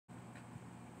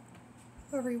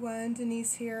Hello everyone,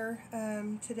 Denise here.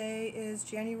 Today is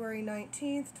January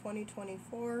 19th,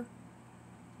 2024.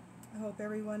 I hope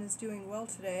everyone is doing well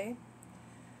today.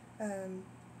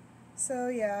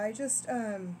 I just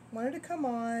wanted to come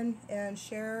on and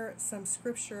share some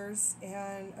scriptures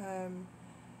and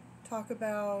talk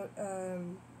about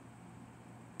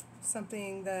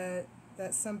something that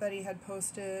somebody had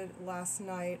posted last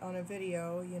night on a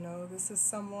video. This is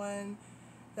someone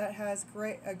that has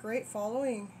a great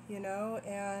following, and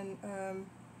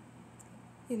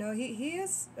he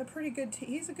is a pretty good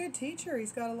he's a good teacher.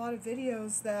 He's got a lot of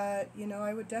videos that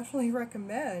I would definitely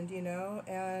recommend,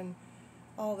 and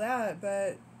all that.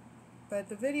 But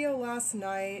the video last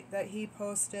night that he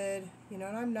posted, and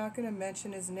I'm not going to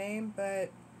mention his name,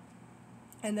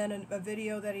 and then a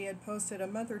video that he had posted a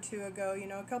month or two ago,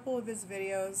 a couple of his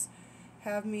videos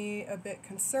have me a bit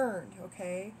concerned.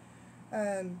 Okay.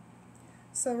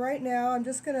 So right now I'm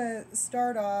just going to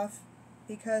start off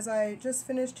because I just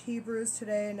finished Hebrews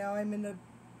today, and now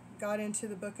got into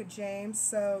the book of James.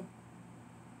 So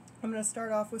I'm going to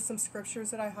start off with some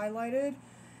scriptures that I highlighted,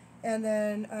 and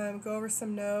then go over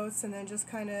some notes, and then just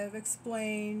kind of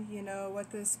explain,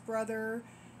 what this brother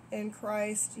in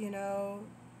Christ,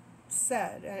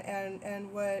 said,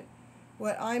 and what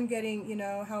I'm getting,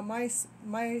 how my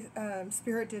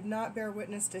spirit did not bear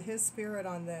witness to his spirit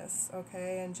on this,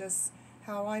 okay, and just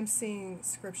how I'm seeing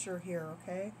scripture here,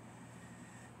 okay.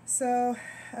 So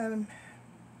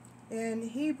in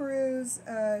Hebrews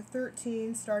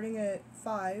 13, starting at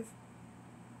 5,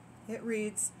 it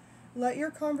reads, "Let your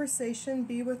conversation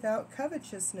be without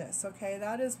covetousness," okay.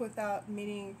 That is without,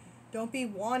 meaning don't be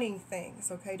wanting things,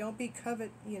 okay. Don't be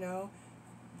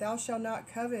thou shalt not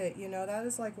covet, that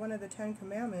is like one of the 10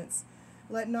 commandments.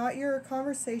 "Let not your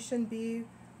conversation be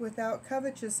without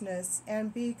covetousness,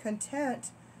 and be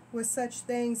content with such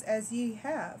things as ye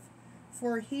have.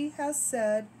 For he has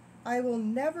said, I will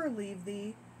never leave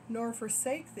thee, nor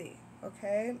forsake thee."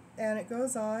 Okay? And it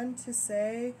goes on to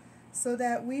say, "So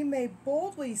that we may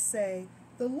boldly say,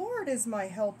 the Lord is my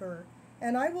helper,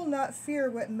 and I will not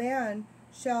fear what man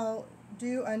shall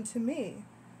do unto me."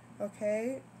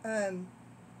 Okay?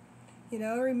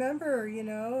 Remember,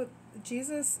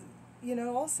 Jesus,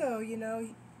 also,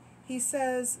 he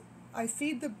says, "I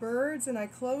feed the birds and I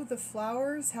clothe the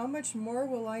flowers. How much more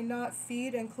will I not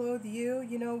feed and clothe you?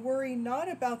 Worry not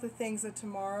about the things of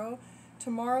tomorrow.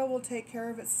 Tomorrow will take care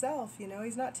of itself."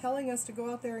 He's not telling us to go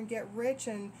out there and get rich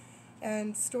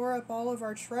and store up all of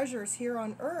our treasures here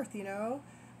on earth,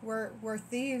 where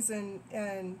thieves and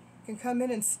can come in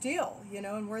and steal,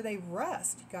 and where they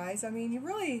rest, guys. I mean,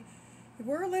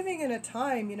 we're living in a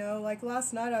time, like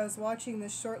last night I was watching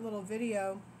this short little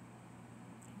video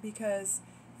because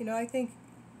I think,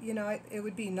 it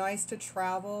would be nice to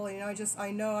travel.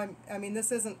 I mean,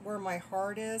 this isn't where my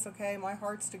heart is, okay? My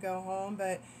heart's to go home,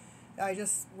 but I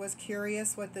just was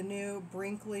curious what the new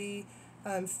Brinkley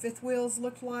fifth wheels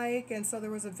looked like, and so there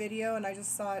was a video, and I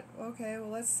just thought, okay, well,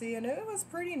 let's see, and it was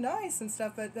pretty nice and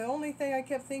stuff, but the only thing I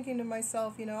kept thinking to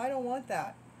myself, I don't want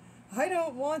that. I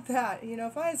don't want that.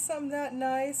 If I had something that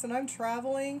nice and I'm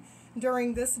traveling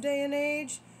during this day and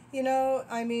age,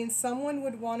 I mean, someone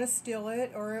would want to steal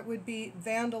it, or it would be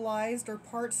vandalized or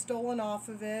parts stolen off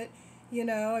of it.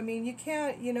 I mean, you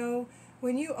can't,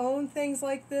 when you own things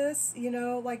like this,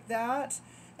 like that,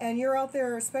 and you're out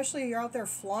there, especially you're out there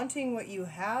flaunting what you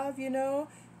have,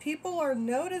 people are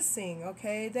noticing,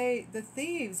 okay? The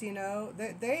thieves,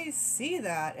 they see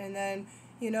that, and then,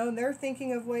 they're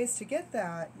thinking of ways to get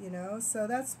that, So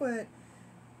that's what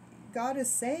God is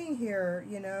saying here,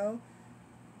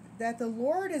 that the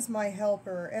Lord is my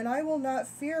helper, and I will not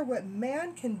fear what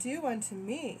man can do unto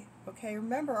me. Okay,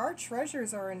 remember, our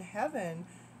treasures are in heaven,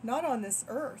 not on this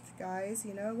earth, guys.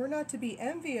 We're not to be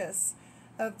envious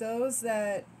of those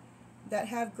that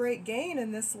have great gain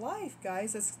in this life,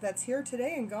 guys. That's here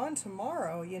today and gone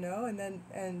tomorrow,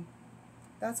 and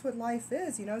that's what life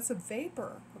is, it's a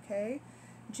vapor, okay?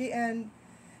 And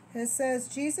it says,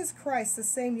 "Jesus Christ, the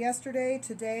same yesterday,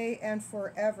 today, and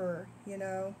forever,"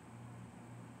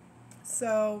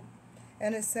 So,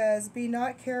 and it says, "Be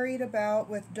not carried about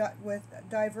with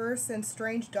diverse and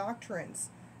strange doctrines,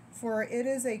 for it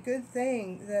is a good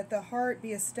thing that the heart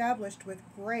be established with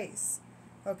grace."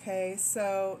 Okay,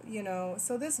 so,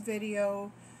 so this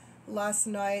video last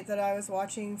night that I was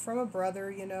watching from a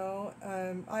brother,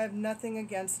 I have nothing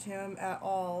against him at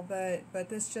all, but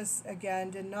this just,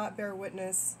 again, did not bear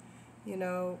witness,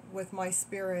 with my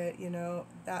spirit.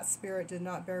 That spirit did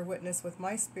not bear witness with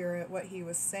my spirit, what he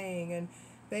was saying. And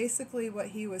basically what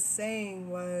he was saying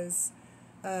was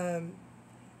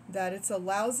that it's a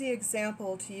lousy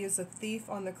example to use a thief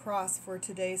on the cross for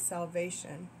today's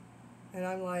salvation. And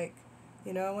I'm like,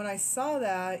 when I saw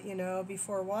that,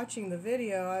 before watching the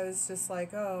video, I was just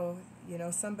like, oh,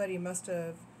 somebody must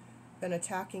have been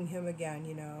attacking him again,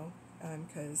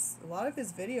 because a lot of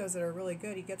his videos that are really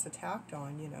good, he gets attacked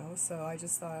on, So I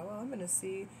just thought, well, I'm going to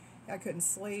see. I couldn't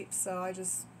sleep, so I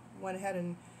just went ahead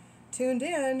and tuned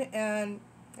in, and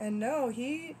no,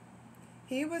 he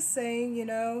was saying,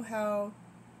 how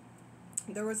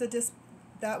there was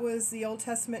that was the Old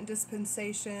Testament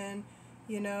dispensation,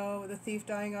 the thief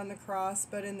dying on the cross,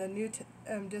 but in the new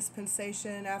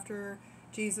dispensation, after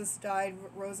Jesus died,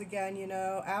 rose again,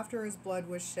 after his blood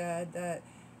was shed, that,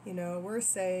 we're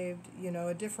saved,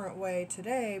 a different way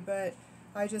today. But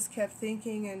I just kept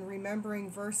thinking and remembering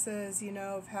verses,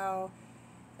 of how,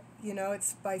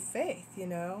 it's by faith,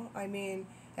 I mean,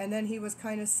 and then he was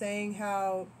kind of saying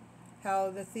how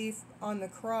the thief on the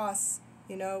cross,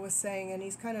 was saying, and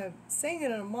he's kind of saying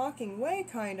it in a mocking way,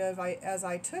 kind of, as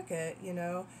I took it,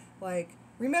 like,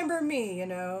 remember me,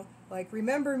 like,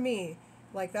 remember me,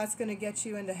 like, that's going to get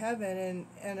you into heaven.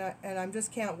 And I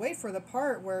just can't wait for the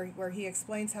part where he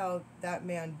explains how that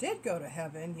man did go to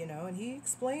heaven, and he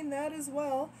explained that as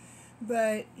well.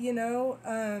 But,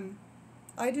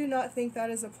 I do not think that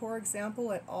is a poor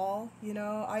example at all.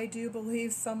 I do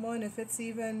believe someone, if it's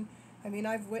even, I mean,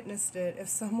 I've witnessed it, if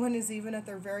someone is even at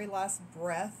their very last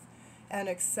breath and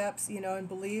accepts, and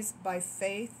believes by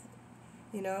faith,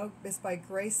 it's by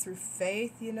grace through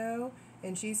faith,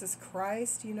 in Jesus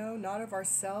Christ, not of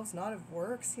ourselves, not of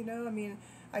works, I mean,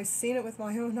 I've seen it with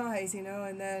my own eyes,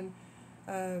 and then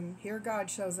here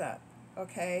God shows up.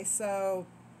 Okay, so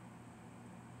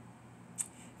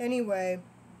anyway,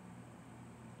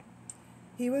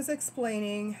 he was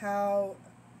explaining how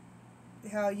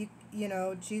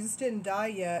Jesus didn't die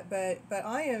yet, but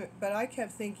I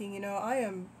kept thinking, I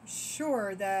am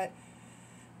sure that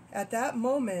at that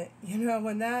moment,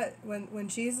 when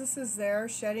Jesus is there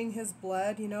shedding his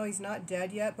blood, he's not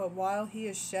dead yet, but while he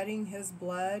is shedding his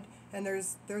blood, and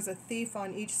there's a thief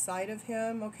on each side of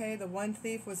him, okay, the one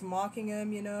thief was mocking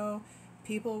him,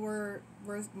 people were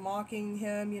mocking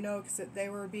him, because they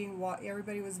were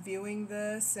everybody was viewing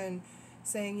this and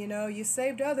saying, you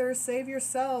saved others, save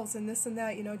yourselves, and this and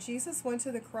that. Jesus went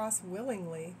to the cross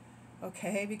willingly,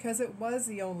 okay, because it was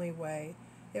the only way.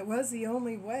 It was the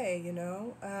only way,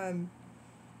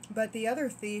 but the other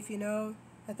thief,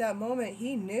 at that moment,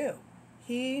 he knew.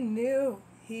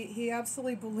 He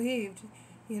absolutely believed,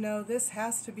 this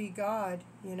has to be God,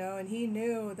 and he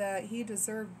knew that he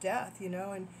deserved death,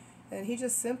 and he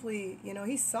just simply,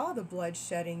 he saw the blood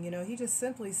shedding, he just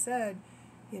simply said,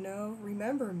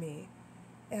 remember me.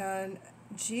 And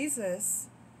Jesus,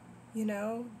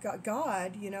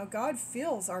 God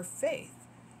feels our faith.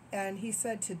 And he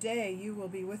said, today you will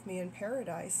be with me in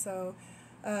paradise. So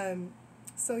yeah,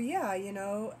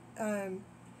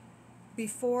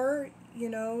 before,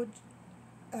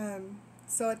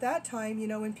 so at that time,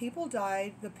 when people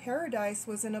died, the paradise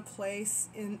was in a place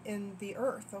in the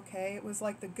earth, okay? It was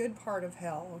like the good part of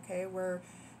hell, okay, where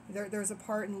there's a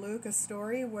part in Luke, a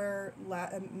story where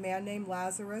a man named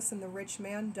Lazarus and the rich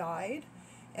man died,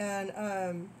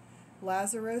 and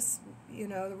Lazarus,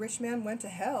 the rich man went to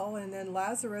hell, and then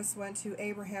Lazarus went to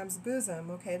Abraham's bosom,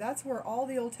 okay? That's where all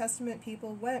the Old Testament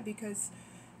people went, because,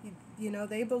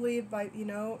 they believed by,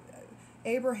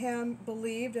 Abraham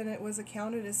believed and it was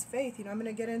accounted as faith. I'm going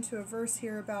to get into a verse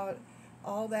here about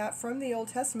all that from the Old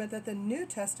Testament that the New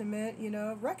Testament,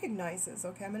 recognizes,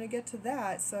 okay? I'm going to get to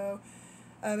that, so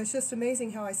it's just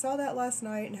amazing how I saw that last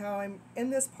night and how I'm in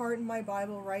this part in my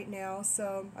Bible right now.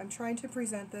 So I'm trying to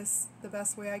present this the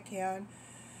best way I can.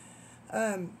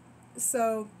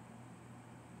 So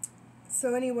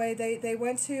anyway, they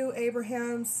went to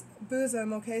Abraham's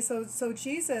bosom. Okay, so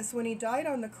Jesus, when he died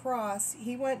on the cross,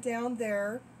 he went down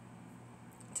there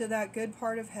to that good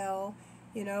part of hell,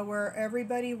 where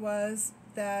everybody was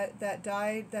that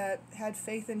died, that had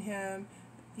faith in him,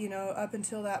 up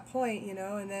until that point,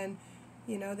 and then.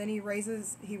 Then he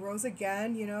rose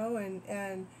again,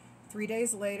 and 3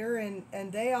 days later,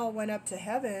 and they all went up to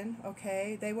heaven,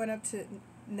 okay? They went up to,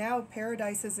 now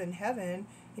paradise is in heaven,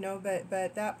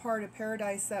 but that part of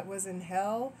paradise that was in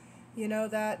hell,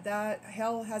 that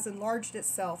hell has enlarged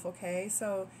itself, okay?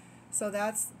 So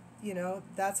that's,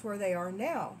 that's where they are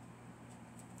now.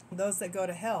 Those that go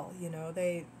to hell,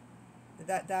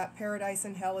 that paradise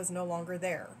in hell is no longer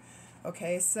there,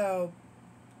 okay? So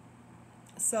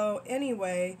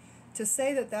anyway, to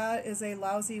say that is a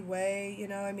lousy way,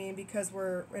 because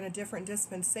we're in a different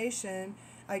dispensation,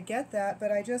 I get that,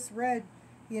 but I just read,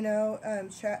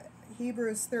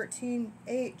 Hebrews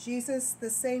 13:8, Jesus the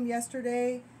same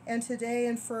yesterday and today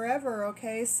and forever,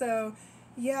 okay? So,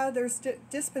 yeah, there's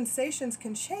dispensations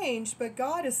can change, but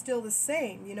God is still the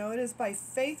same. You know, it is by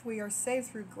faith we are saved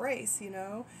through grace, you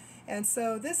know. And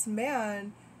so this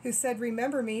man who said,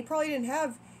 remember me, he probably didn't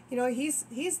have, you know, he's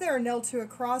there nailed to a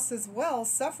cross as well,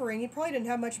 suffering. He probably didn't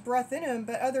have much breath in him,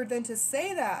 but other than to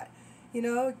say that, you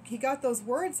know, he got those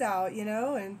words out, you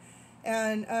know,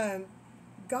 and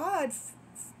God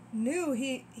knew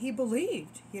he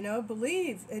believed, you know,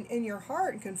 believe in your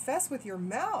heart and confess with your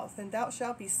mouth and thou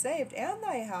shalt be saved and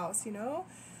thy house, you know.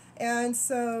 And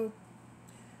so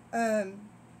um,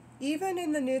 even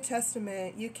in the New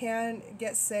Testament you can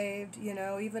get saved, you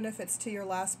know, even if it's to your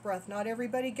last breath. Not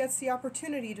everybody gets the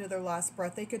opportunity to their last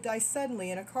breath. They could die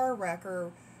suddenly in a car wreck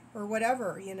or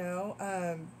whatever, you know.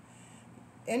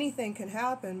 Anything can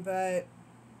happen, but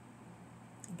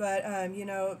you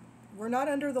know, we're not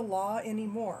under the law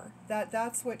anymore.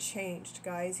 That's what changed,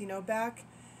 guys. You know, back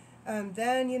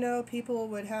then, you know, people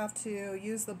would have to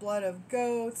use the blood of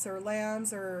goats or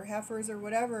lambs or heifers or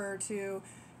whatever to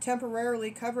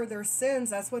temporarily cover their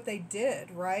sins. That's what they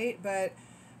did, right?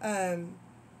 Um,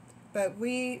 but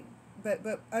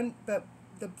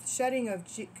the shedding of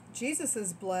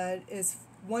Jesus's blood is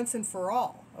once and for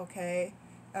all. Okay,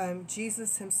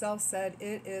 Jesus himself said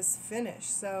it is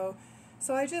finished. So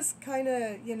I just kind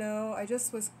of, you know, I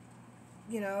just was,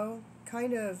 you know,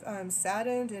 kind of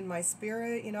saddened in my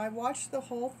spirit. You know, I watched the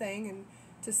whole thing and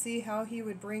to see how he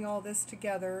would bring all this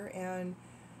together. And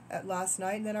last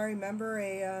night, and then I remember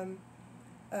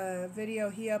a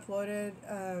video he uploaded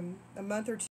a month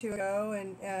or two ago,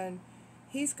 and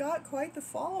he's got quite the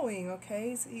following.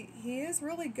 Okay, he is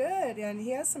really good, and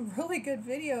he has some really good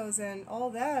videos and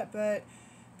all that. But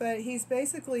he's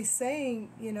basically saying,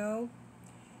 you know,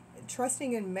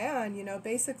 trusting in man, you know,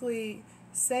 basically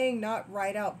saying, not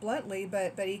right out bluntly,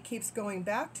 but he keeps going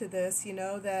back to this, you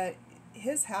know, that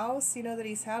his house, you know, that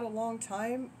he's had a long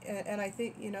time, and I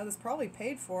think, you know, this probably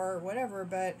paid for or whatever,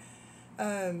 but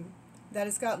that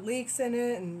it's got leaks in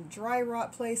it and dry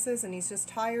rot places, and he's just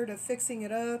tired of fixing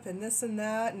it up and this and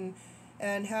that,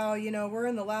 and how, you know, we're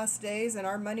in the last days and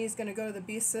our money's going to go to the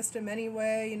beast system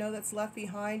anyway, you know, that's left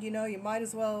behind. You know, you might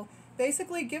as well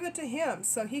basically give it to him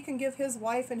so he can give his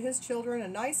wife and his children a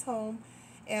nice home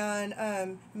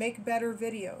and make better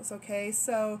videos. Okay,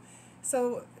 so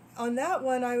on that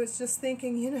one I was just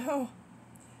thinking, you know,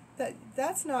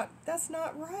 that's not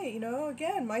right. You know,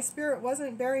 again, my spirit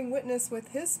wasn't bearing witness with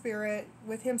his spirit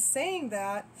with him saying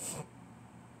that,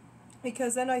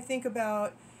 because then I think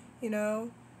about, you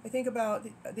know, I think about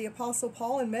the Apostle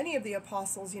Paul and many of the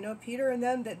apostles, you know, Peter and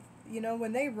them, that, you know,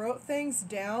 when they wrote things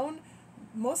down,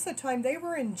 most of the time they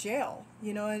were in jail,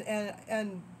 you know,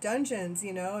 and dungeons,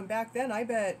 you know, and back then I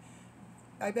bet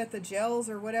the jails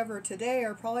or whatever today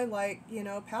are probably like, you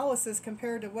know, palaces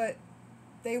compared to what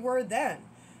they were then.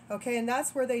 Okay, and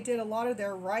that's where they did a lot of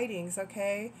their writings.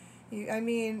 Okay, I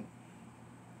mean,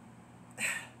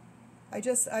 I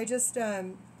just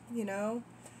you know,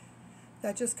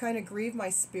 that just kind of grieved my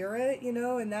spirit, you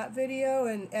know, in that video,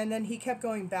 and then he kept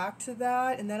going back to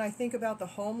that, and then I think about the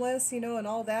homeless, you know, and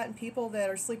all that, and people that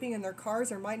are sleeping in their cars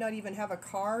or might not even have a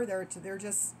car, they're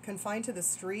just confined to the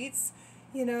streets,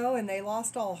 you know, and they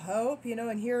lost all hope, you know,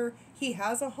 and here he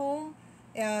has a home,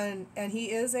 and he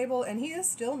is able, and he is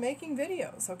still making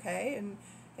videos, okay,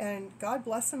 and God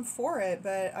bless him for it,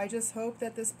 but I just hope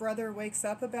that this brother wakes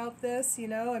up about this, you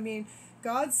know. I mean,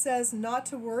 God says not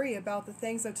to worry about the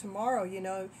things of tomorrow, you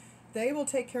know. They will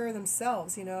take care of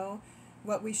themselves, you know,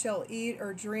 what we shall eat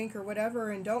or drink or whatever,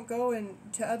 and don't go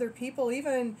to other people,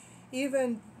 even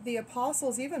the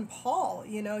apostles, even Paul,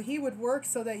 you know, he would work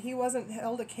so that he wasn't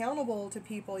held accountable to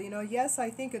people, you know. Yes,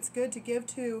 I think it's good to give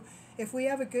to, if we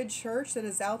have a good church that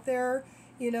is out there,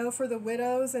 you know, for the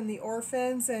widows and the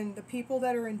orphans and the people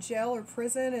that are in jail or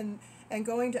prison, and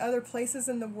going to other places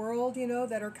in the world, you know,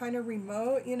 that are kind of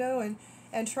remote, you know,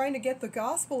 and trying to get the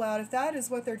gospel out. If that is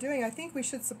what they're doing, I think we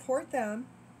should support them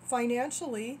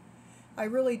financially. I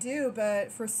really do.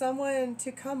 But for someone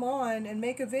to come on and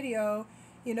make a video,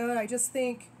 you know, and I just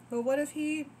think, well, what if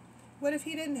he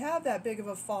didn't have that big of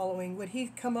a following? Would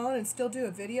he come on and still do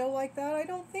a video like that? I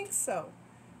don't think so.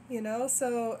 You know,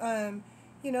 so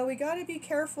you know, we got to be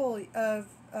careful of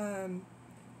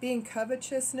being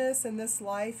covetousness in this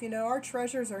life. You know, our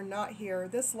treasures are not here.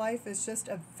 This life is just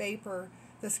a vapor,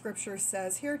 the scripture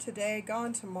says. Here today,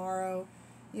 gone tomorrow.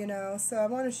 You know, so I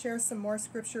want to share some more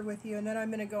scripture with you, and then I'm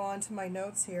going to go on to my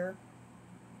notes here.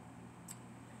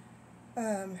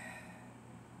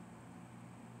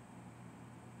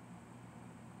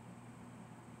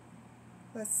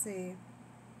 Let's see.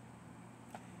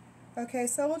 Okay,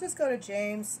 so we'll just go to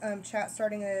James,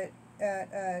 starting at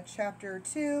at chapter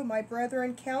 2, my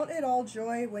brethren, count it all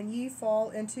joy when ye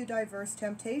fall into diverse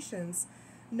temptations,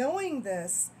 knowing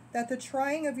this, that the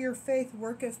trying of your faith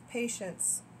worketh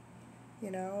patience.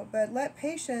 But let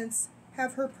patience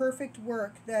have her perfect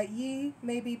work, that ye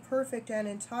may be perfect and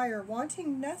entire,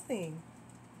 wanting nothing.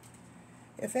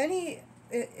 If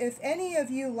any of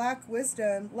you lack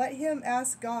wisdom, let him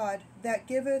ask God, that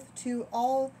giveth to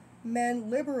all men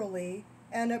liberally,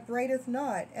 and upbraideth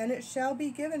not, and it shall be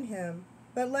given him.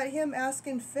 But let him ask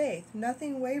in faith,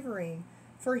 nothing wavering.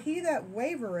 For he that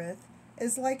wavereth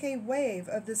is like a wave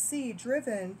of the sea,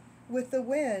 driven with the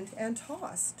wind and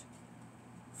tossed.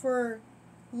 For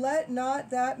let not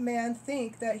that man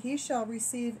think that he shall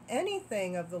receive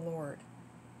anything of the Lord.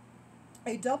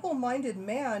 A double-minded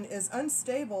man is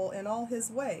unstable in all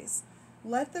his ways.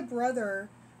 Let the brother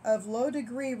of low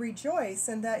degree rejoice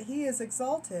in that he is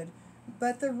exalted,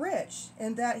 but the rich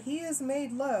in that he is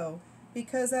made low,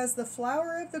 because as the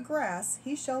flower of the grass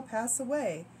he shall pass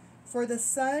away. For the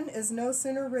sun is no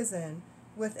sooner risen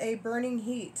with a burning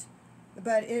heat,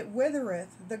 but it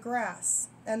withereth the grass,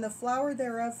 and the flower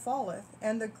thereof falleth,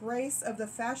 and the grace of the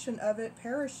fashion of it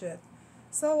perisheth.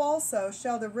 So also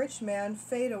shall the rich man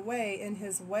fade away in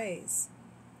his ways.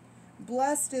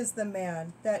 Blessed is the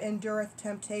man that endureth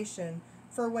temptation,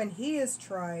 for when he is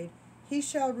tried, he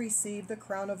shall receive the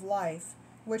crown of life,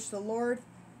 which the Lord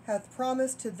hath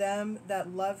promised to them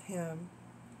that love him.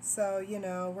 So,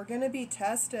 we're going to be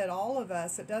tested, all of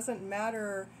us. It doesn't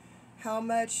matter how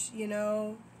much,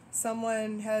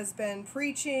 someone has been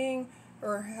preaching,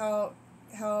 or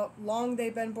how long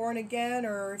they've been born again,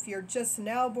 or if you're just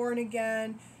now born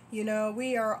again.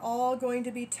 We are all going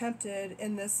to be tempted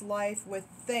in this life with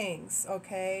things,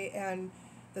 okay? And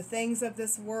the things of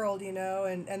this world,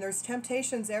 and there's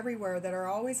temptations everywhere that are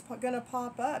always going to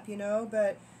pop up,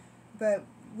 but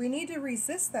we need to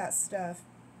resist that stuff.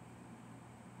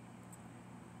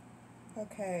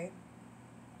 Okay.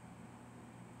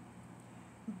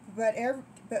 But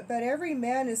every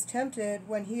man is tempted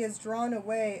when he is drawn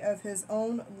away of his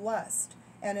own lust,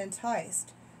 and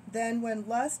enticed. Then when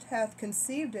lust hath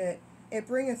conceived it, it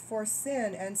bringeth forth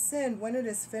sin, and sin, when it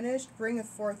is finished, bringeth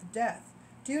forth death.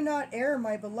 Do not err,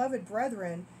 my beloved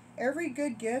brethren. Every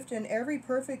good gift and every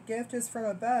perfect gift is from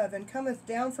above, and cometh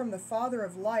down from the Father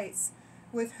of lights,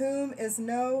 with whom is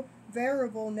no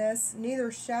variableness,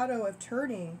 neither shadow of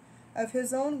turning. Of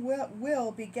his own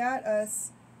will begat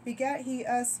he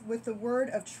us with the word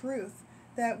of truth,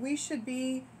 that we should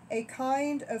be a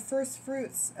kind of first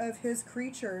fruits of his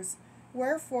creatures.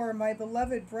 Wherefore, my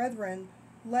beloved brethren,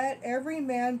 let every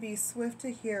man be swift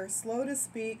to hear, slow to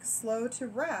speak, slow to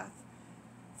wrath.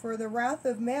 For the wrath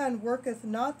of man worketh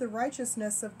not the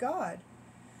righteousness of God.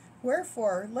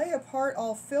 Wherefore, lay apart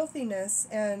all filthiness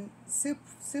and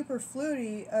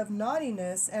superfluity of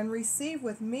naughtiness, and receive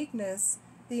with meekness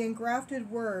the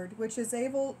engrafted word, which is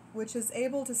able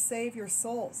to save your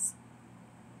souls.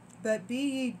 But be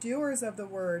ye doers of the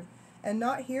word, and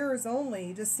not hearers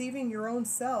only, deceiving your own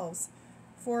selves.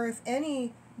 For if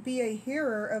any be a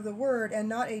hearer of the word, and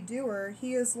not a doer,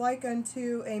 he is like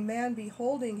unto a man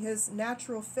beholding his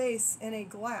natural face in a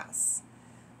glass.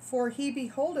 For he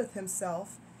beholdeth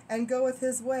himself, and goeth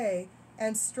his way,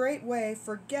 and straightway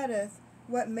forgetteth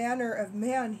what manner of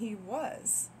man he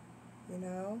was.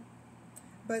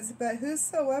 But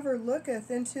whosoever looketh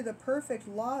into the perfect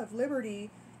law of liberty,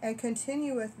 and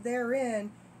continueth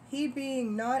therein, he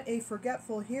being not a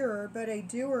forgetful hearer, but a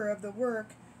doer of the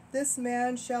work, this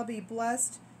man shall be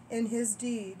blessed in his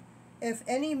deed. If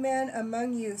any man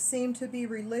among you seem to be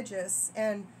religious,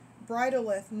 and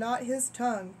bridleth not his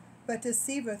tongue, but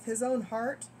deceiveth his own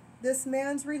heart, this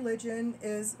man's religion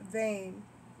is vain.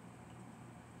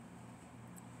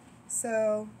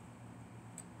 So,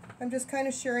 I'm just kind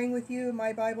of sharing with you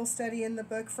my Bible study in the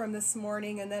book from this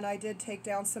morning, and then I did take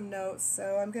down some notes.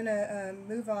 So I'm going to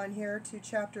move on here to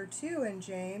chapter 2 in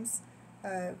James,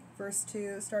 verse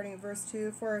 2, starting at verse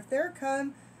 2. For if there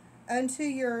come unto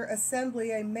your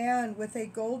assembly a man with a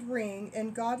gold ring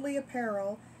in godly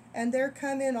apparel, and there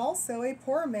come in also a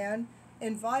poor man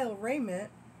in vile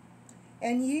raiment,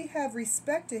 and ye have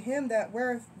respect to him that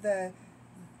weareth the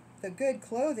good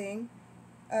clothing,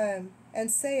 and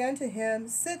say unto him,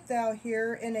 sit thou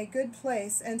here in a good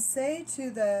place, and say to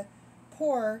the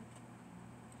poor,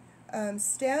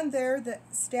 stand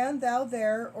thou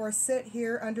there, or sit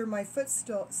here under my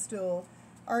footstool.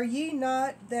 Are ye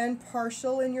not then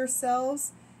partial in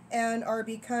yourselves, and are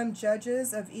become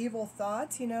judges of evil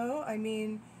thoughts?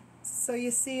 So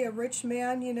you see a rich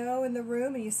man, in the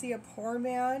room, and you see a poor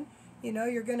man,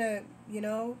 you're gonna,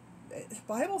 the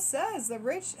Bible says the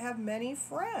rich have many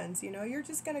friends. You're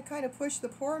just going to kind of push the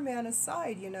poor man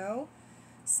aside.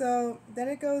 So then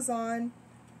it goes on.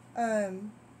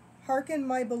 Hearken,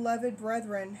 my beloved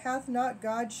brethren, hath not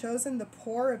God chosen the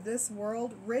poor of this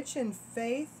world, rich in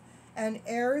faith, and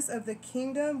heirs of the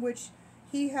kingdom which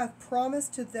he hath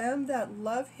promised to them that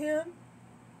love him?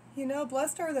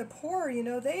 Blessed are the poor,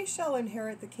 they shall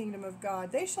inherit the kingdom of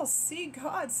God. They shall see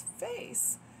God's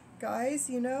face, guys.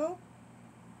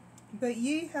 But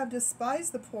ye have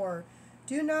despised the poor.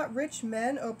 Do not rich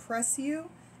men oppress you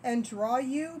and draw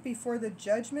you before the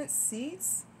judgment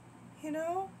seats?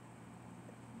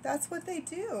 That's what they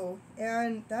do.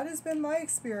 And that has been my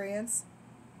experience.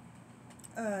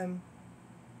 Let's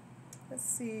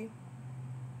see.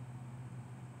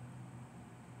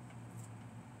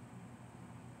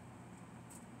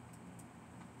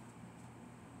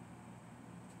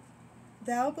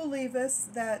 Thou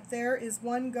believest that there is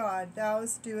one God, thou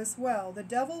doest well. The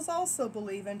devils also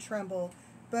believe and tremble.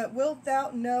 But wilt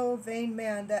thou know, vain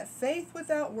man, that faith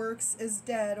without works is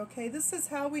dead? Okay, this is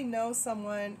how we know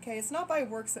someone. Okay, it's not by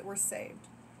works that we're saved.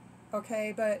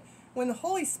 Okay, but when the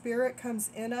Holy Spirit comes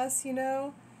in us,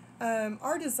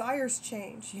 our desires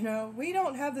change. We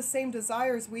don't have the same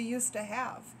desires we used to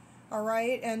have. All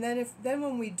right, and then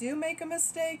when we do make a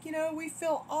mistake, we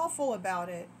feel awful about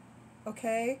it.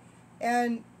 Okay,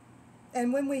 and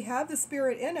when we have the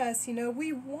Spirit in us,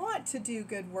 we want to do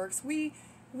good works. We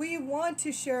want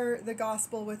to share the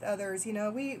gospel with others.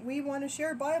 We want to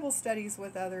share Bible studies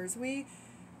with others. We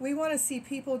want to see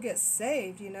people get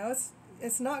saved.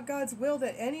 It's not God's will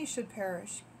that any should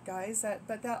perish, guys,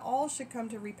 but that all should come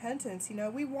to repentance.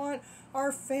 We want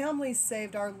our families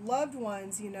saved, our loved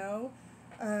ones. We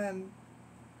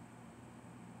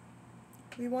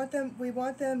want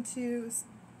them to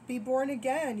be born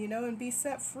again, and be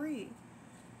set free.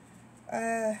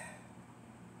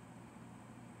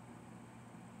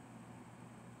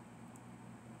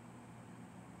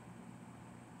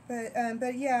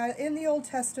 But yeah, in the Old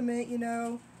Testament,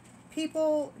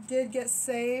 people did get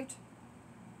saved.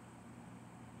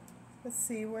 Let's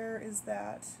see, where is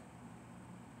that?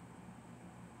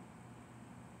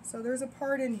 So there's a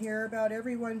part in here about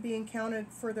everyone being counted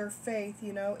for their faith,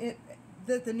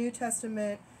 the New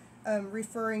Testament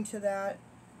referring to that.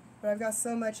 But I've got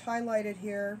so much highlighted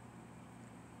here,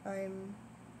 I'm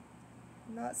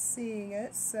not seeing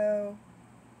it, so...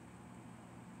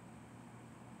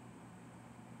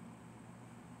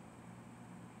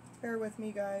 bear with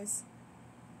me, guys.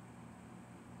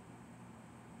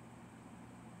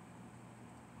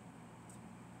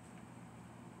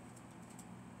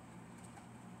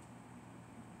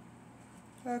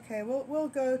 Okay, we'll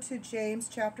go to James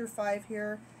chapter 5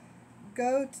 here.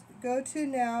 Go to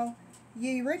now,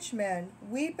 ye rich men,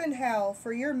 weep and howl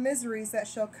for your miseries that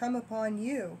shall come upon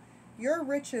you. Your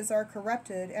riches are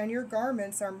corrupted, and your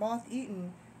garments are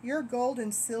moth-eaten. Your gold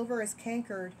and silver is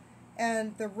cankered,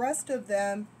 and the rest of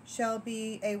them shall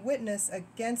be a witness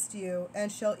against you,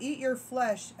 and shall eat your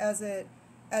flesh as it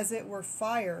were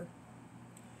fire.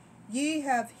 Ye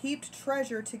have heaped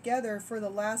treasure together for the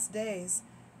last days.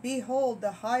 Behold,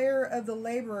 the hire of the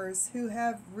laborers who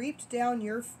have reaped down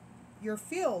your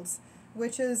fields,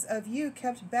 which is of you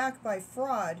kept back by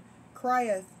fraud,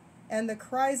 crieth, and the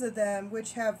cries of them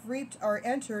which have reaped are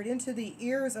entered into the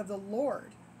ears of the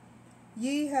Lord.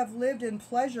 Ye have lived in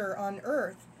pleasure on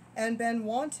earth, and been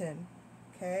wanton.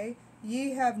 Okay?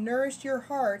 Ye have nourished your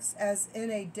hearts as in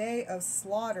a day of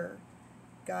slaughter.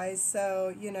 Guys,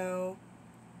 so,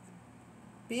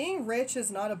 being rich is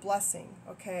not a blessing,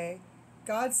 okay?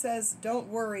 God says, don't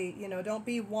worry, don't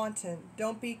be wanton,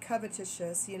 don't be covetous,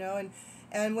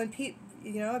 and when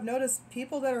I've noticed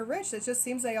people that are rich, it just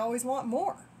seems they always want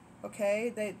more,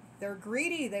 okay? They're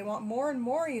greedy, they want more and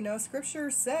more,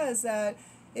 Scripture says that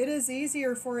it is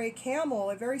easier for a camel,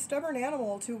 a very stubborn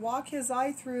animal, to walk his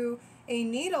eye through a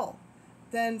needle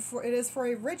than it is for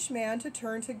a rich man to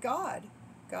turn to God,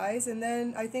 guys. And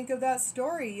then I think of that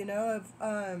story, of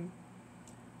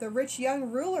the rich young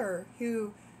ruler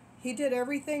who he did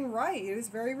everything right. He was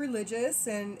very religious,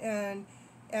 and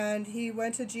he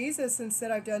went to Jesus and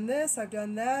said, "I've done this, I've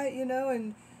done that,"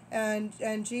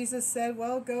 and Jesus said,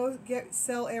 "Well, go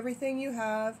sell everything you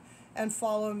have and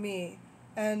follow me."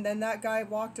 And then that guy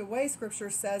walked away, Scripture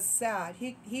says, sad.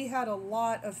 He had a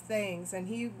lot of things, and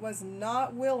he was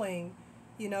not willing,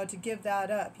 to give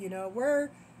that up.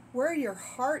 Where your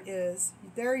heart is,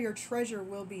 there your treasure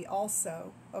will be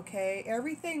also, okay?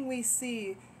 Everything we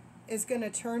see is going to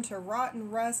turn to rotten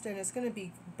rust, and it's going to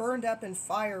be burned up in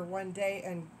fire one day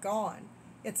and gone.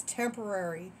 It's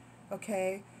temporary,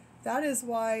 okay? That is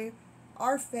why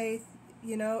our faith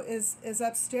is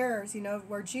upstairs,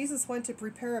 where Jesus went to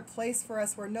prepare a place for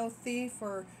us where no thief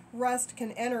or rust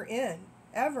can enter in,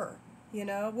 ever.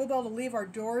 We'll be able to leave our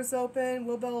doors open.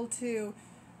 We'll be able to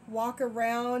walk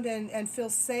around and feel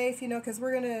safe, because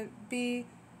we're going to be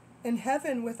in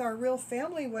heaven with our real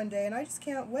family one day, and I just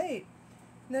can't wait.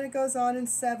 And then it goes on in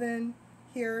 7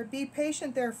 here. Be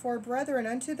patient, therefore, brethren,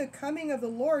 unto the coming of the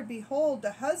Lord. Behold,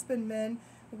 the husbandman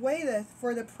waiteth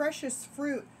for the precious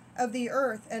fruit of the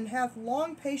earth, and hath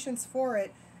long patience for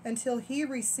it, until he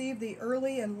receive the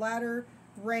early and latter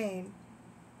rain.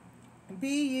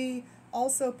 Be ye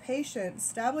also patient,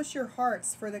 establish your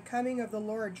hearts, for the coming of the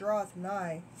Lord draweth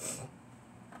nigh.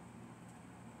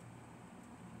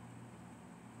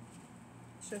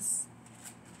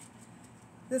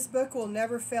 This book will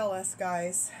never fail us,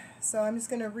 guys. So I'm just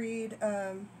going to read,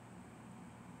 let's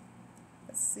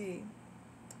see.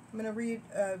 I'm going to read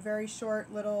a very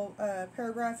short little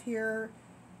paragraph here,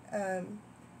 and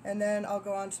then I'll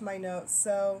go on to my notes.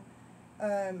 So,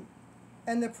 and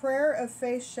the prayer of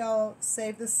faith shall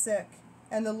save the sick,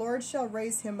 and the Lord shall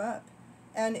raise him up.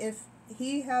 And if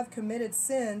he have committed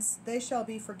sins, they shall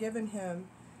be forgiven him.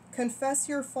 Confess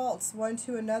your faults one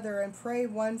to another, and pray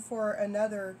one for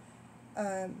another,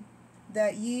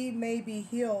 that ye may be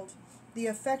healed. The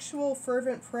effectual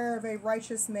fervent prayer of a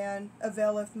righteous man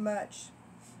availeth much.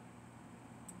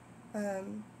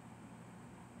 And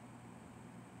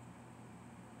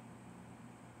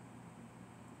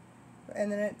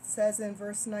then it says in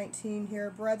verse 19 here,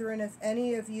 brethren, if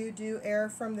any of you do err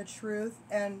from the truth,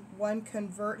 and one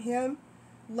convert him,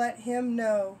 let him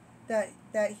know that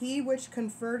he which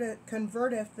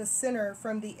converteth the sinner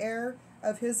from the error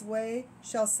of his way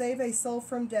shall save a soul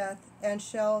from death, and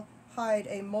shall hide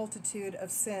a multitude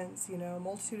of sins, a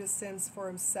multitude of sins for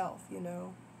himself,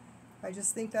 I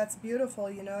just think that's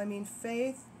beautiful,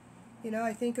 faith,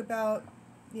 I think about,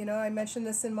 I mentioned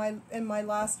this in my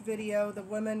last video, the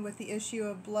woman with the issue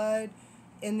of blood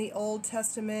in the Old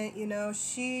Testament,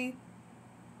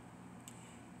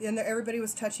 everybody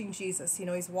was touching Jesus,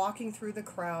 he's walking through the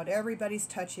crowd, everybody's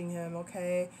touching him,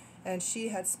 okay, and she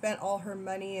had spent all her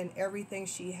money and everything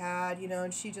she had,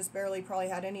 and she just barely probably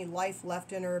had any life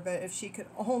left in her, but if she could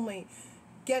only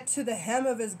get to the hem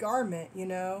of his garment,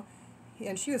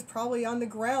 and she was probably on the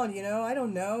ground, I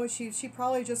don't know, she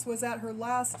probably just was at her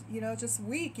last, just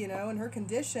weak, in her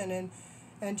condition,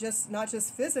 and just, not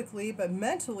just physically, but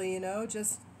mentally,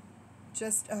 just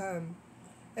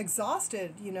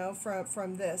exhausted,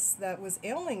 from this that was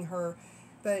ailing her.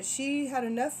 But she had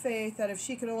enough faith that if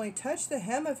she could only touch the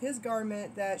hem of his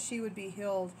garment, that she would be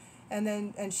healed.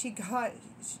 And she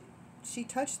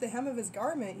touched the hem of his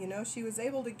garment, she was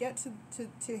able to get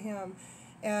to him,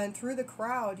 and through the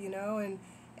crowd,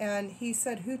 and he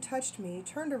said, who touched me? He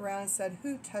turned around and said,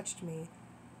 who touched me?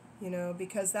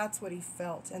 Because that's what he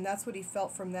felt. And that's what he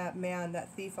felt from that man,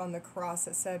 that thief on the cross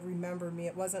that said, remember me.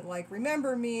 It wasn't like,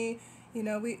 remember me,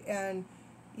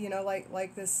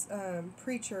 like this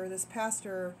preacher, this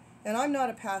pastor, and I'm not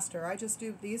a pastor, I just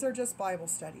do, these are just Bible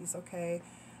studies, okay,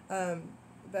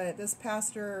 but this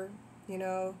pastor,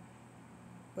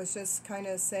 was just kind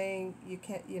of saying, you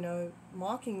can't,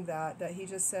 mocking that he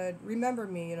just said, remember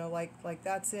me, like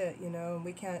that's it, and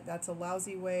we can't, that's a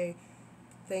lousy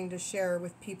thing to share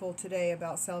with people today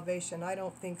about salvation. I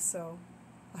don't think so.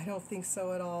 I don't think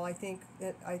so at all. I think,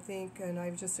 and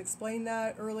I've just explained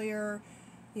that earlier,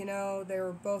 they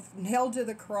were both nailed to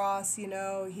the cross,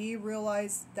 he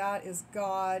realized that is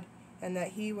God, and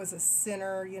that he was a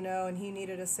sinner, and he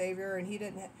needed a Savior, and he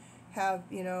didn't have,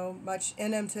 much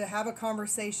in him to have a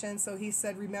conversation, so he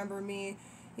said, remember me,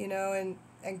 and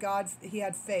God, he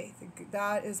had faith.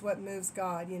 That is what moves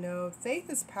God, Faith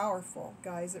is powerful,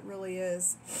 guys, it really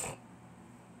is.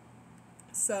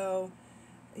 So,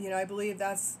 I believe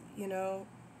that's,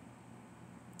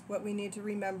 what we need to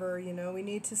remember, we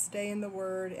need to stay in the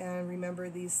Word and remember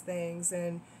these things,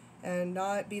 and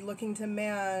not be looking to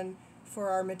man for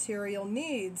our material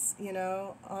needs,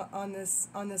 on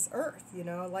this earth,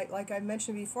 like I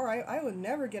mentioned before, I would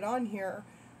never get on here,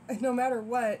 no matter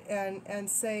what, and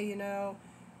say,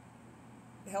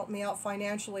 help me out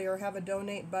financially, or have a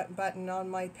donate button on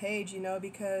my page,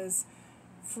 because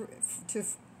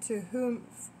to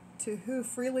who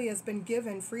freely has been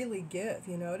given, freely give,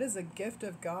 it is a gift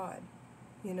of God,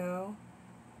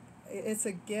 it's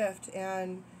a gift,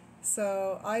 and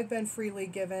so I've been freely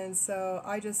given, so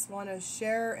I just want to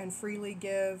share and freely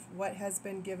give what has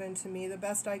been given to me the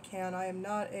best I can. I am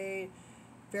not a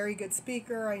very good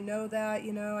speaker, I know that,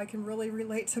 I can really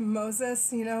relate to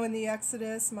Moses, in the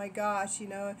Exodus, my gosh,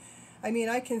 I mean,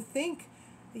 I can think,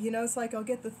 it's like I'll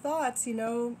get the thoughts,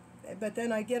 but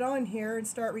then I get on here and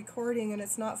start recording, and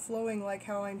it's not flowing like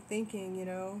how I'm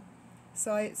thinking,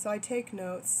 So I take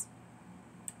notes.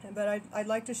 But I'd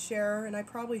like to share, and I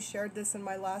probably shared this in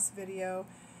my last video,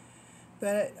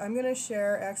 but I'm going to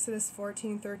share Exodus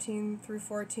 14:13 through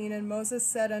 14. And Moses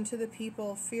said unto the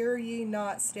people, Fear ye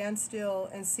not, stand still,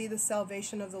 and see the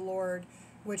salvation of the Lord,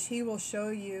 which he will show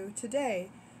you today.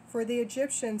 For the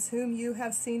Egyptians whom you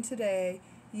have seen today,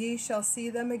 ye shall see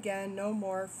them again no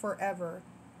more forever.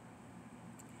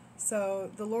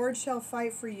 So the Lord shall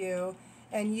fight for you,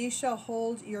 and ye shall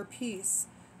hold your peace.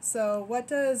 So what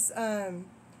does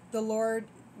the Lord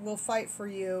will fight for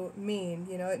you mean?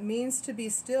 It means to be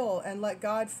still and let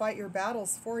God fight your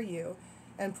battles for you,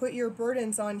 and put your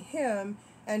burdens on him,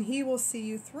 and he will see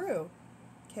you through.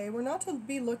 Okay, we're not to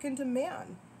be looking to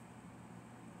man.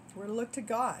 We're to look to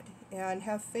God and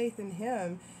have faith in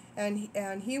him,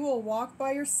 and he will walk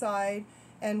by your side.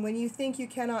 And when you think you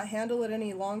cannot handle it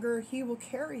any longer, he will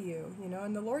carry you.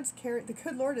 And the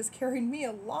good Lord has carried me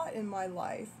a lot in my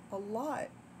life, a lot.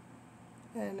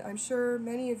 And I'm sure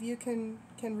many of you can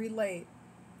relate.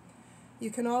 You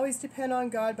can always depend on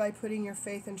God by putting your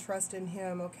faith and trust in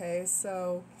him, okay?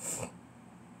 So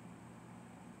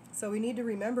we need to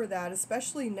remember that,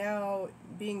 especially now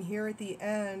being here at the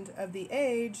end of the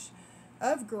age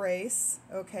of grace,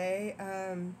 okay?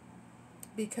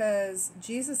 Because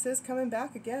Jesus is coming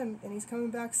back again, and he's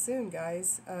coming back soon,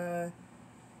 guys.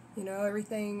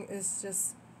 Everything is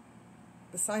just,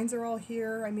 the signs are all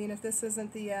here. I mean, if this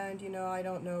isn't the end, I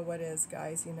don't know what is,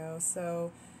 guys,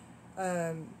 So,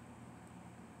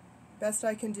 best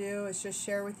I can do is just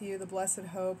share with you the blessed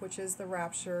hope, which is the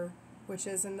rapture, which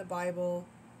is in the Bible,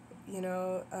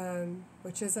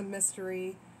 which is a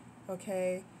mystery,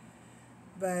 okay?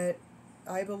 But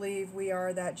I believe we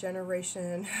are that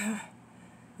generation,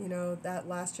 that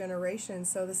last generation.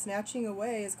 So the snatching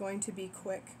away is going to be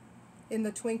quick, in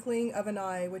the twinkling of an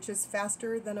eye, which is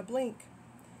faster than a blink.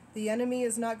 The enemy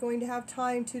is not going to have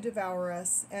time to devour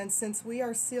us, and since we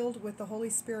are sealed with the Holy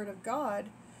Spirit of God,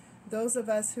 those of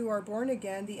us who are born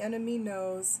again, the enemy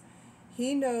knows.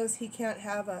 He knows he can't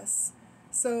have us.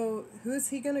 So who's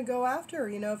he going to go after?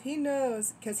 If he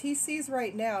knows, because he sees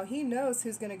right now, he knows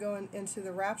who's going to go into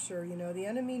the rapture. The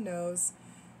enemy knows.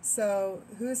 So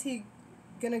who's he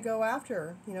going to go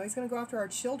after? He's going to go after our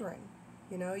children,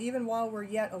 even while we're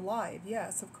yet alive.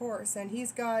 Yes, of course. And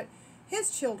he's got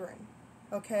his children.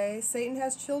 Okay, Satan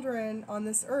has children on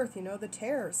this earth, the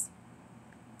tares.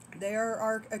 They are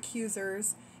our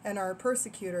accusers and our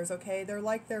persecutors, okay? They're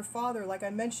like their father, like I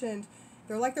mentioned.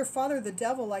 They're like their father, the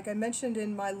devil, like I mentioned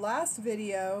in my last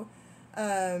video.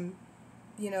 How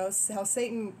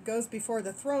Satan goes before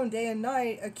the throne day and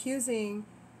night accusing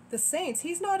the saints.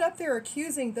 He's not up there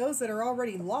accusing those that are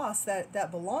already lost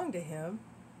that belong to him,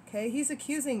 okay? He's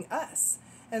accusing us.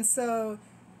 And so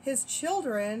his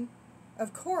children,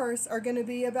 of course, are going to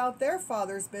be about their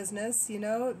father's business.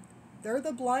 They're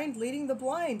the blind leading the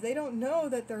blind. They don't know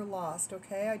that they're lost,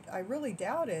 okay? I really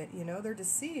doubt it. They're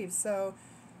deceived. So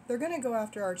they're going to go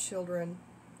after our children.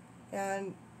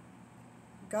 And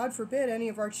God forbid any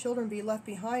of our children be left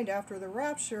behind after the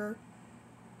rapture,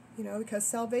 because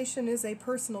salvation is a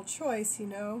personal choice,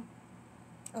 He'll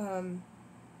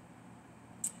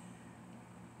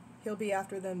be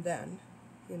after them then,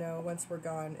 once we're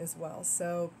gone as well.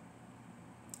 So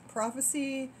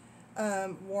prophecy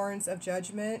warns of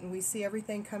judgment, and we see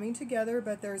everything coming together,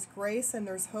 but there's grace and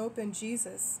there's hope in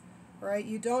Jesus, right?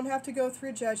 You don't have to go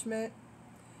through judgment.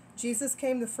 Jesus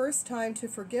came the first time to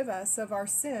forgive us of our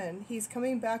sin. He's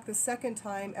coming back the second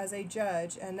time as a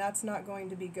judge, and that's not going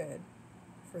to be good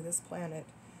for this planet.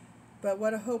 But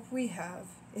what a hope we have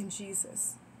in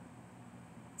Jesus.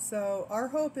 So our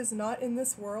hope is not in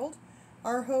this world.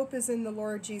 Our hope is in the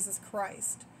Lord Jesus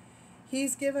Christ.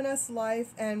 He's given us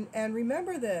life, and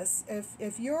remember this,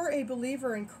 if you're a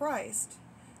believer in Christ,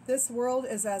 this world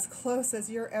is as close as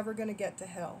you're ever going to get to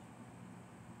hell.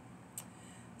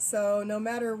 So no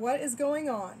matter what is going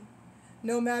on,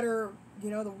 no matter,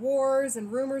 the wars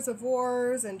and rumors of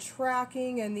wars and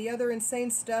tracking and the other insane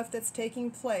stuff that's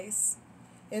taking place,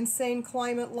 insane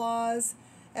climate laws,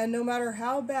 and no matter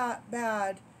how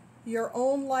bad your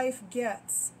own life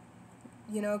gets,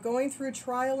 going through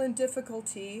trial and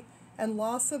difficulty and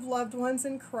loss of loved ones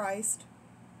in Christ,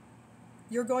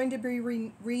 you're going to be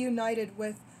reunited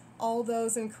with all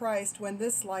those in Christ when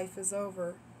this life is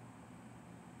over.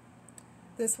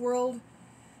 This world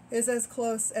is as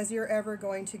close as you're ever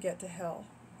going to get to hell.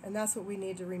 And that's what we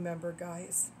need to remember,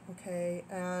 guys. Okay?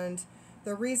 And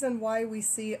The reason why we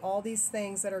see all these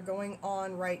things that are going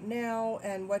on right now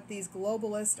and what these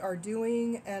globalists are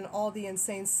doing and all the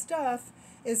insane stuff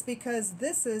is because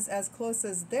this is as close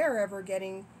as they're ever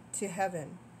getting to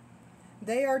heaven.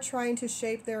 They are trying to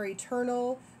shape their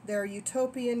eternal, their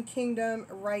utopian kingdom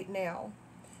right now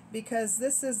because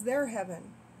this is their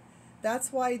heaven.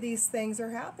 That's why these things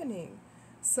are happening.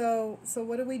 So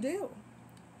what do?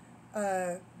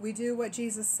 We do what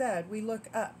Jesus said. We look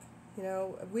up. You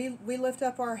know, we lift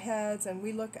up our heads and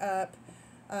we look up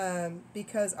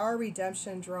because our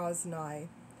redemption draws nigh.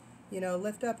 You know,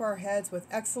 lift up our heads with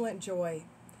excellent joy.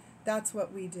 That's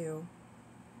what we do.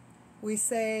 We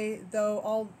say,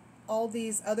 though all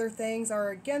these other things are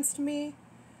against me,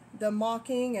 the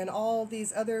mocking and all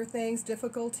these other things,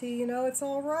 difficulty, you know, it's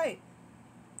all right.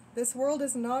 This world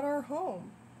is not our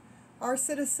home. Our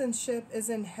citizenship is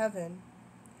in heaven.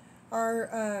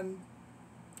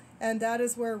 And that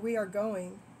is where we are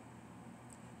going.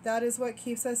 That is what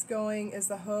keeps us going, is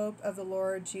the hope of the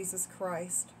Lord Jesus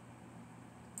Christ.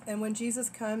 And when Jesus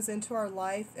comes into our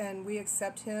life and we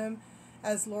accept him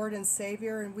as Lord and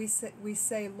Savior, and we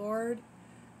say, Lord,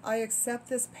 I accept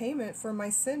this payment for my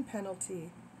sin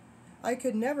penalty. I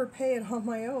could never pay it on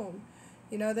my own.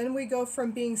 You know, then we go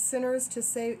from being sinners to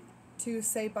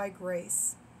saved by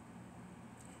grace.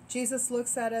 Jesus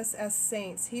looks at us as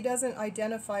saints. He doesn't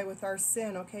identify with our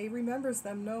sin, okay? He remembers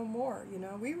them no more. You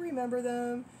know, we remember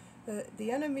them.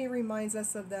 The enemy reminds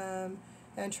us of them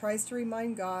and tries to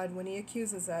remind God when he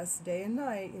accuses us day and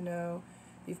night, you know.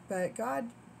 But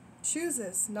God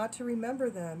chooses not to remember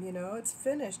them, you know. It's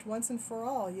finished once and for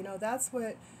all. You know, that's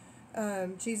what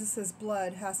Jesus'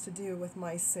 blood has to do with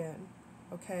my sin,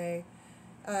 okay?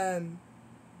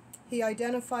 He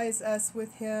identifies us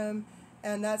with him.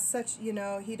 And that's such, you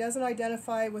know, he doesn't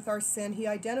identify with our sin. He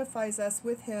identifies us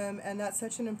with him, and that's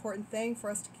such an important thing for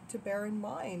us to bear in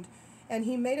mind. And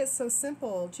he made it so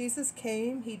simple. Jesus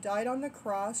came, he died on the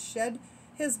cross, shed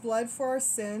his blood for our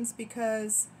sins,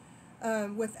 because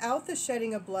without the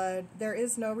shedding of blood, there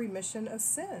is no remission of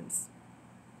sins.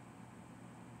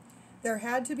 There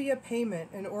had to be a payment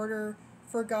in order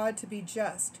for God to be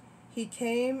just. He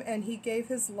came and he gave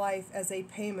his life as a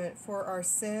payment for our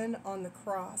sin on the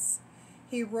cross.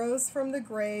 He rose from the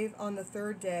grave on the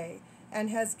third day and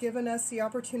has given us the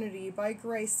opportunity by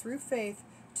grace through faith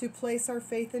to place our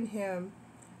faith in him,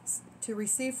 to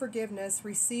receive forgiveness,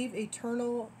 receive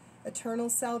eternal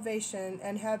salvation,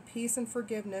 and have peace and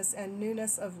forgiveness and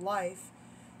newness of life,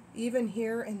 even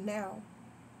here and now.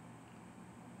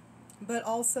 But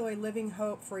also a living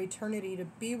hope for eternity to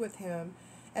be with him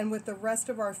and with the rest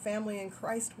of our family in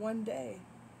Christ one day.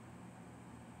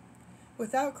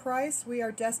 Without Christ, we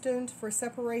are destined for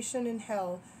separation in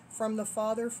hell from the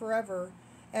Father forever,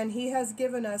 and he has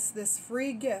given us this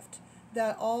free gift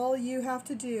that all you have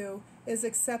to do is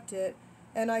accept it,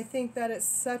 and I think that it's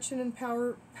such an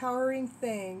empowering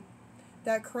thing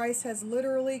that Christ has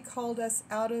literally called us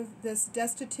out of this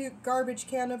destitute garbage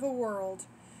can of a world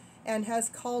and has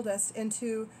called us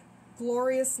into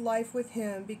glorious life with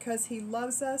him because he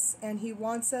loves us and he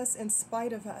wants us in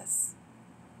spite of us.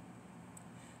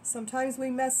 Sometimes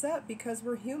we mess up because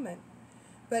we're human,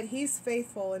 but he's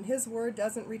faithful and his word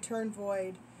doesn't return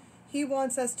void. He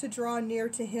wants us to draw near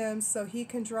to him so he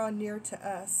can draw near to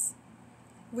us.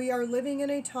 We are living in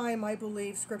a time, I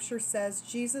believe, Scripture says,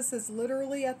 Jesus is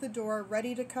literally at the door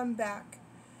ready to come back,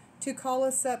 to call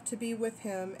us up to be with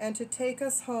him and to take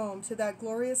us home to that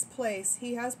glorious place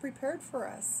he has prepared for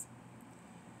us.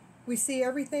 We see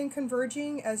everything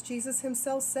converging as Jesus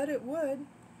himself said it would.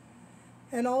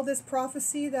 And all this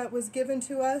prophecy that was given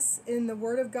to us in the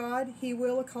Word of God, he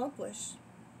will accomplish.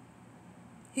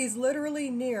 He's literally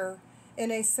near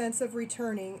in a sense of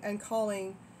returning and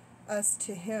calling us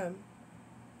to him.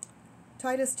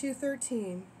 Titus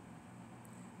 2:13,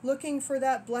 looking for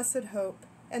that blessed hope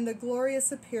and the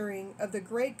glorious appearing of the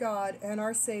great God and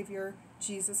our Savior,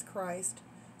 Jesus Christ.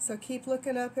 So keep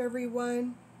looking up,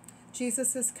 everyone.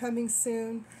 Jesus is coming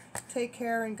soon. Take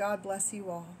care and God bless you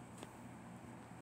all.